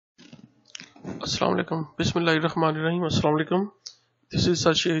अस्सलाम वालेकुम, बिस्मिल्लाहिर्रहमानिर्रहीम। अस्सलाम वालेकुम, दिस इज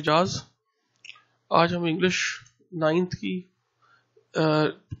सर एजाज। आज हम इंग्लिश 9th की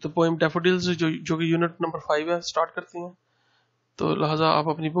द पोएम डैफोडिल्स जो कि यूनिट नंबर 5 है स्टार्ट करते हैं। तो लिहाजा आप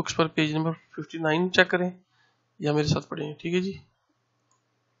अपनी बुक्स पर पेज नंबर 59 चेक करें या मेरे साथ पढ़ें, ठीक है जी।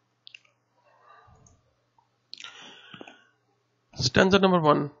 Stanza number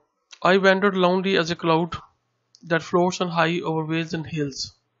 1। I wandered lonely as a cloud that floats on high over vales and hills।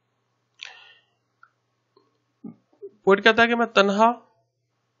 Poet कहता है कि मैं तन्हा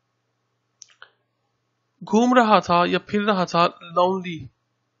घूम रहा था या फिर रहा था, लोनली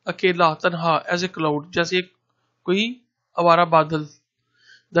अकेला, तन्हा, एज ए क्लाउड जैसे एक कोई आवारा बादल,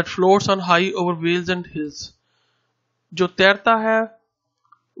 that floats on high over Wales and hills जो तैरता है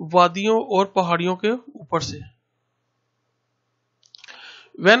वादियों और पहाड़ियों के ऊपर से।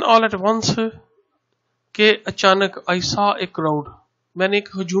 व्हेन ऑल एट वंस के अचानक, आई सॉ ए क्राउड मैंने एक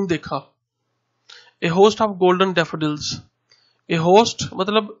हजूम देखा, ए host of golden daffodils. A host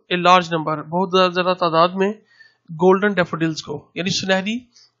मतलब ए लार्ज नंबर, बहुत ज्यादा तादाद में, गोल्डन डैफोडिल्स को यानी सुनहरी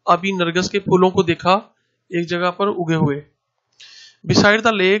आबी नरगिस के फूलों को देखा एक जगह पर उगे हुए। बिसाइड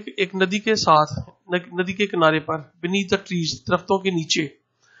द लेक, एक नदी के साथ, नदी के किनारे पर, बीनीथ द ट्रीज, दरख्तों के नीचे,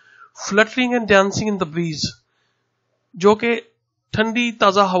 fluttering and dancing in the breeze जो कि ठंडी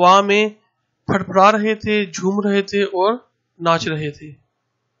ताजा हवा में फड़फड़ा रहे थे, झूम रहे थे और नाच रहे थे।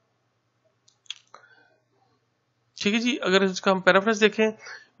 ठीक है जी। अगर इसका हम पैराफ्रेज देखें,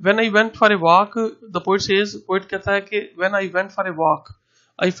 when I went for a walk, the poet says, poet कहता है कि when I went for a walk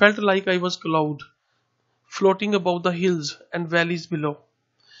I felt like I was cloud floating above the hills and valleys below.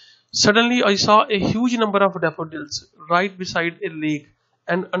 Suddenly I saw a huge number of daffodils right beside a lake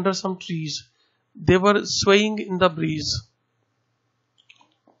and under some trees. They were swaying in the breeze.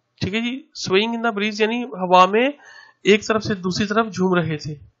 ठीक है जी। swaying in the breeze यानी हवा में एक तरफ से दूसरी तरफ झूम रहे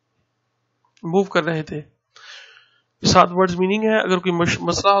थे, मूव कर रहे थे। 7 वर्ड्स मीनिंग है। अगर कोई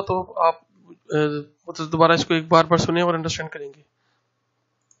मसला हो तो आप मतलब दोबारा इसको एक बार सुने और अंडरस्टैंड करेंगे।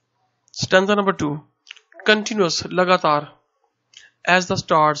 Stanza number 2। कंटिन्यूअस लगातार, एज द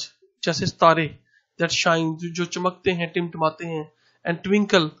स्टार्स जैसे तारे, दैट शाइन जो चमकते हैं, टिमटिमाते हैं, and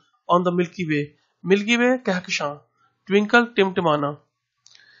twinkle on the milky way, milky way Kahkashan, twinkle टिमटिमाना।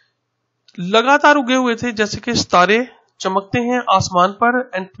 लगातार उगे हुए थे जैसे कि तारे चमकते हैं आसमान पर,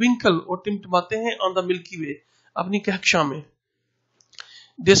 एंड ट्विंकल और टिमटिमाते हैं ऑन द मिल्की वे अपनी कहकशां में।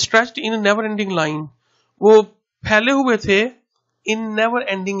 दे स्ट्रेच्ड इन नेवर एंडिंग लाइन, वो फैले हुए थे इन नेवर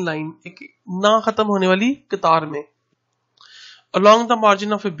एंडिंग लाइन, एक ना खत्म होने वाली कतार में। अलोंग द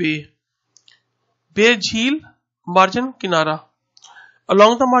मार्जिन ऑफ ए बे, बे झील, मार्जिन किनारा,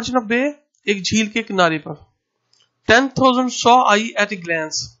 अलोंग द मार्जिन ऑफ बे एक झील के किनारे पर। 10,000 saw I eight a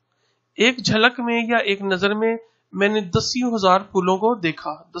glance, एक झलक में या एक नजर में मैंने 10,000 फूलों को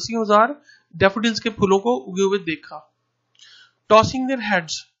देखा, 10,000 डैफोडिल्स के फूलों को उगे हुए देखा। Tossing their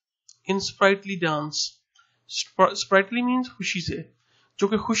heads in sprightly dance, sprightly means खुशी से, जो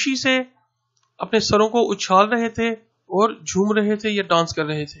कि खुशी से अपने सरों को उछाल रहे थे और झूम रहे थे या डांस कर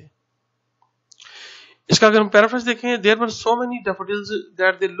रहे थे। इसका अगर हम पैराफ्रेज देखें, there were so many daffodils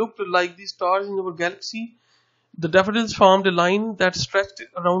that they looked like the stars in our Galaxy. The daffodils formed a line that stretched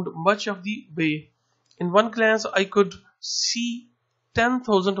around much of the bay. In one glans I could see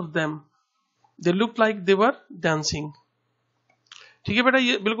 10,000 of them. They looked like they were dancing. ठीक है बेटा,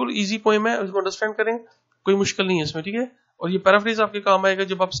 ये बिल्कुल easy poem है, इसको understand करें, कोई मुश्किल नहीं है इसमें, ठीक है। और ये पैराफ्रेज आपके काम आएगा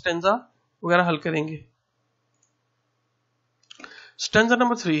जब आप स्टैंजा वगैरह हल करेंगे। Stanza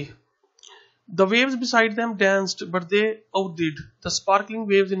number 3। The waves beside them danced but they आउटडिड the sparkling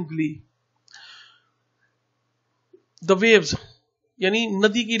waves in Glee. The waves यानी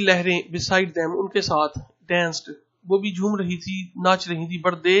नदी की लहरें, बिसाइड देम उनके साथ, डांस्ड वो भी झूम रही थी, नाच रही थी,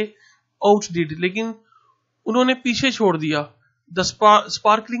 बट दे आउटडिड लेकिन उन्होंने पीछे छोड़ दिया, the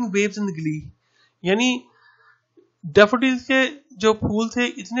sparkling waves in Glee यानी डैफोडिल्स के जो फूल थे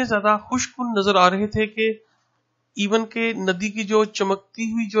इतने ज्यादा खुशबू नजर आ रहे थे कि इवन के नदी की जो चमकती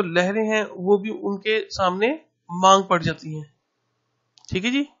हुई जो लहरें हैं वो भी उनके सामने मांग पड़ जाती हैं। ठीक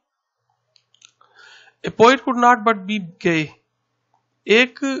है जी। ए poet could not but be gay,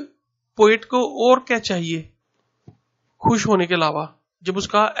 एक पोएट को और क्या चाहिए खुश होने के अलावा जब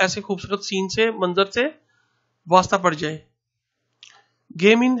उसका ऐसे खूबसूरत सीन से, मंजर से वास्ता पड़ जाए।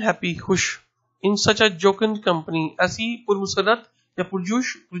 गेम इन हैप्पी, खुश, इन सच अ जोकन कंपनी, ऐसी पुरमुसरत या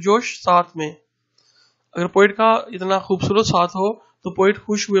पुरजोश साथ में। अगर पोएट का इतना खूबसूरत साथ हो तो पोएट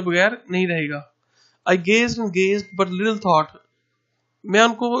खुश हुए बगैर नहीं रहेगा। आई gazed and gazed but little thought, मैं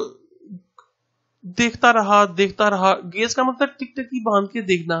उनको देखता रहा। गेज का मतलब टिक बांध के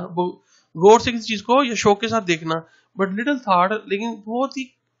देखना, गौर से किसी चीज को या शौक के साथ देखना। बट लिटिल थॉट लेकिन बहुत ही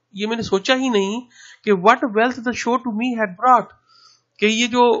ये मैंने सोचा ही नहीं कि what wealth the show to me had brought, कि ये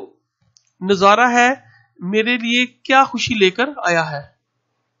जो नजारा है मेरे लिए क्या खुशी लेकर आया है।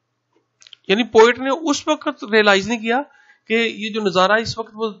 यानी पोएट ने उस वक्त रियलाइज नहीं किया कि ये जो नजारा इस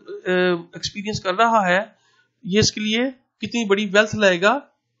वक्त वो एक्सपीरियंस कर रहा है ये इसके लिए कितनी बड़ी वेल्थ लाएगा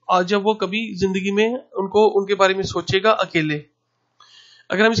आज जब वो कभी जिंदगी में उनके बारे में सोचेगा अकेले।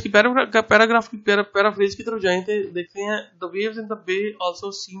 अगर हम इसकी पैराग्राफ की पैराफ्रेज की तरफ जाएं तो देखते हैं, the waves in the bay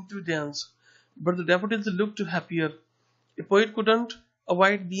also seem to dance but the daffodils looked happier, a poet couldn't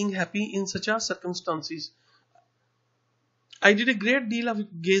avoid being happy in such a circumstances. I did a great deal of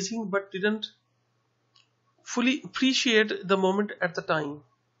gazing but didn't fully appreciate the moment at the time.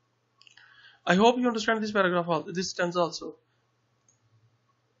 I hope you understand this paragraph, this stanza also.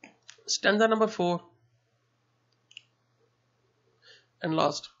 Stanza number 4 and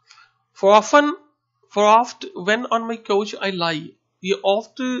last. For oft when on my couch I lie. ये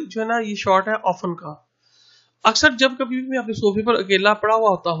oft जो है ना ये short है often का। अक्सर जब कभी भी मैं अपने सोफे पर अकेला पड़ा हुआ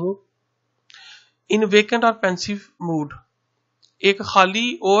होता हूं, इन वेकेंट और पेंसिव मूड, एक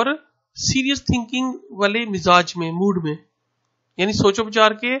खाली और सीरियस थिंकिंग वाले मिजाज में, मूड में, यानी सोचो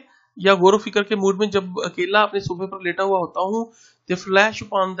विचार के या गौर फिक्र के मूड में जब अकेला अपने सोफे पर लेटा हुआ होता हूं, दे फ्लैश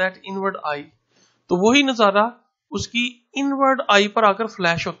अपॉन दैट इनवर्ड आई, तो वही नजारा उसकी इनवर्ड आई पर आकर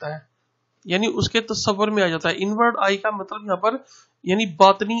फ्लैश होता है, यानी उसके तस्वर में आ जाता है। इनवर्ड आई का मतलब यहाँ पर यानी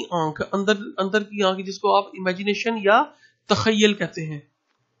बातनी आंख, अंदर की आंख, जिसको आप इमेजिनेशन या तखय्युल कहते हैं।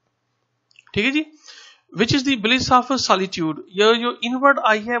 ठीक है जी। Which is the bliss of solitude, यह जो इनवर्ड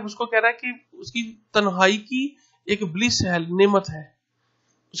आई है उसको कह रहा है कि उसकी तन्हाई की एक ब्लिस है, नेमत है,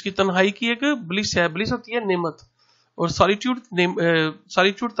 उसकी तन्हाई की एक ब्लिस है, ब्लिस होती है नेमत, और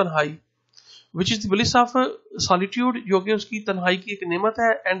सॉलिट्यूड तन्हाई। Which is the bliss of solitude, जो कि उसकी तन्हाई की एक नेमत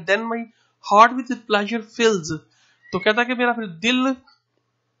है। And then my heart with pleasure फिल्स, तो कहता है कि मेरा फिर दिल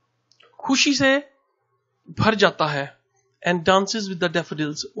खुशी से भर जाता है। And dances with the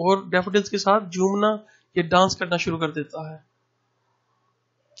daffodils, और डैफोडिल्स के साथ झूमना या डांस करना शुरू कर देता है।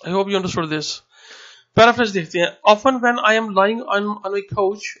 I hope you understood this. Paraphrase देखते हैं। Often when I am lying on my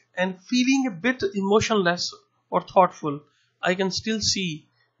couch and feeling a bit emotionless और thoughtful, I can still see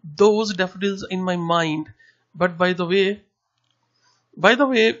those daffodils in my mind, but by the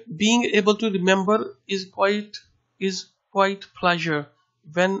way being able to remember is quite pleasure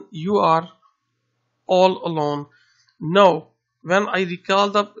when you are all alone. Now when I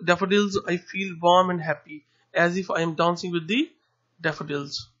recall the daffodils I feel warm and happy as if I am dancing with the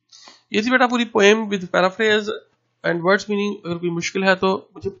daffodils. ये थी बेटा पूरी poem with paraphrase and words meaning. अगर कोई मुश्किल है तो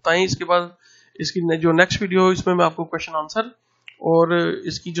मुझे बताएं, इसके बाद इसकी जो नेक्स्ट वीडियो इसमें मैं आपको क्वेश्चन आंसर और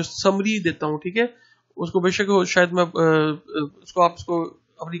इसकी जो समरी देता हूं, ठीक है, उसको बेशक शायद मैं उसको आप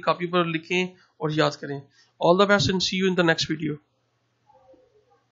अपनी कॉपी पर लिखें और याद करें। All the best and C you in the next video.